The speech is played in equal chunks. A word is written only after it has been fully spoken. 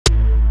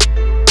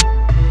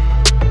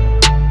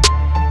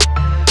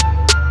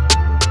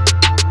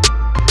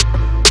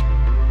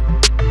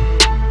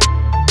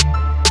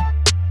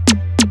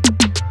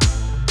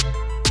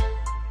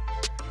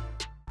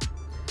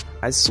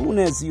as soon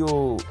as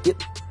you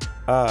hit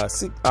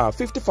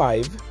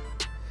 55,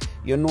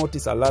 you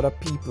notice a lot of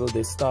people,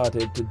 they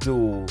started to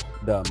do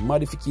the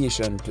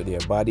modification to their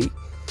body,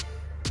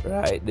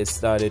 right? They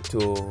started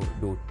to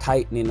do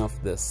tightening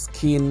of the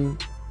skin,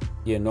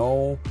 you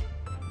know,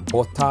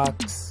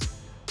 Botox,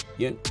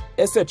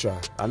 etc.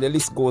 And the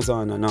list goes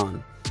on and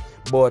on.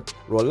 But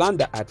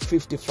Rolonda at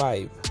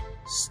 55,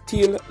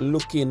 still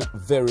looking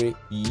very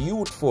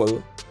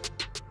youthful,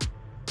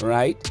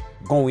 right?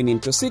 Going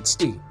into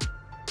 60,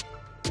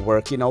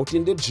 working out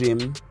in the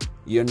gym,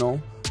 you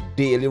know,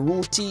 daily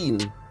routine,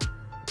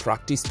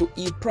 practice to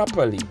eat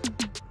properly.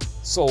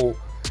 So,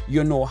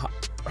 you know,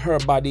 her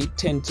body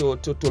tend to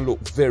look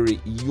very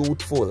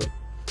youthful.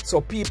 So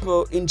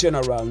people in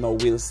general now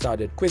will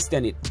start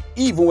question it.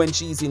 Even when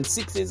she's in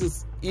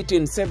 60s,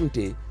 hitting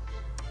 70,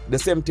 the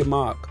 70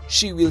 mark,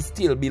 she will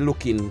still be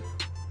looking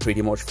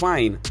pretty much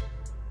fine.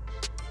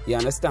 You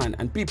understand?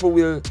 And people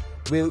will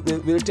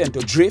tend to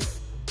drift,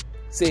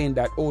 saying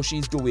that, oh,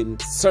 she's doing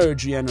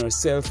surgery on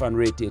herself and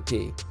rate.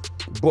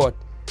 But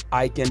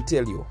I can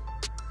tell you,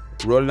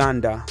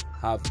 Rolonda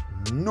have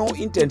no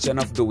intention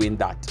of doing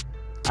that.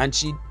 And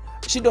she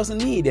doesn't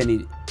need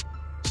any.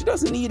 She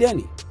doesn't need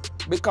any.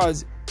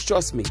 Because,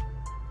 trust me,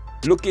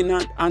 looking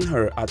on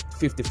her at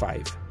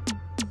 55,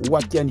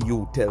 what can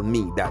you tell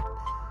me that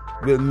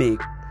will make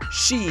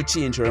she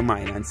change her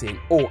mind and say,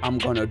 oh, I'm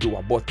gonna do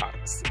a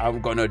Botox,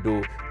 I'm gonna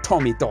do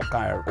tummy tuck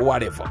or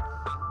whatever?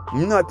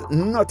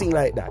 Nothing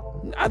like that.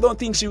 I don't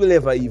think she will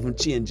ever even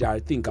change or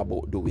think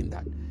about doing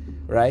that,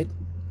 right?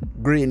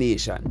 Grey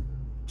Nation,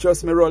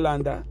 trust me,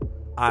 Rolonda,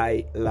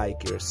 I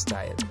like your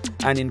style.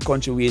 And in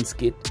Country Wayne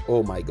Skit,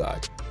 oh my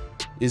God,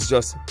 it's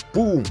just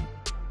boom.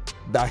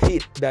 The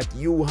hit that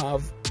you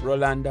have,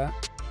 Rolonda,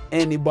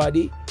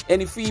 anybody,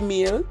 any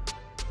female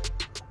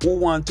who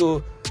want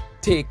to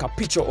take a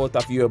picture out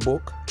of your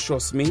book,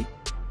 trust me,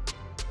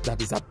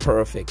 that is a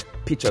perfect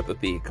picture to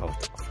take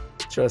out of.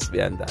 Trust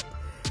me on that.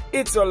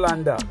 It's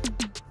Rolonda,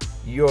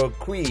 your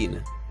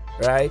queen,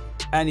 right?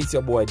 And it's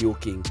your boy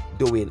Duke King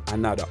doing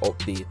another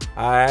update.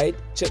 Alright,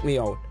 check me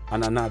out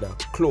on another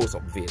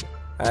close-up vid.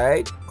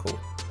 Alright, cool.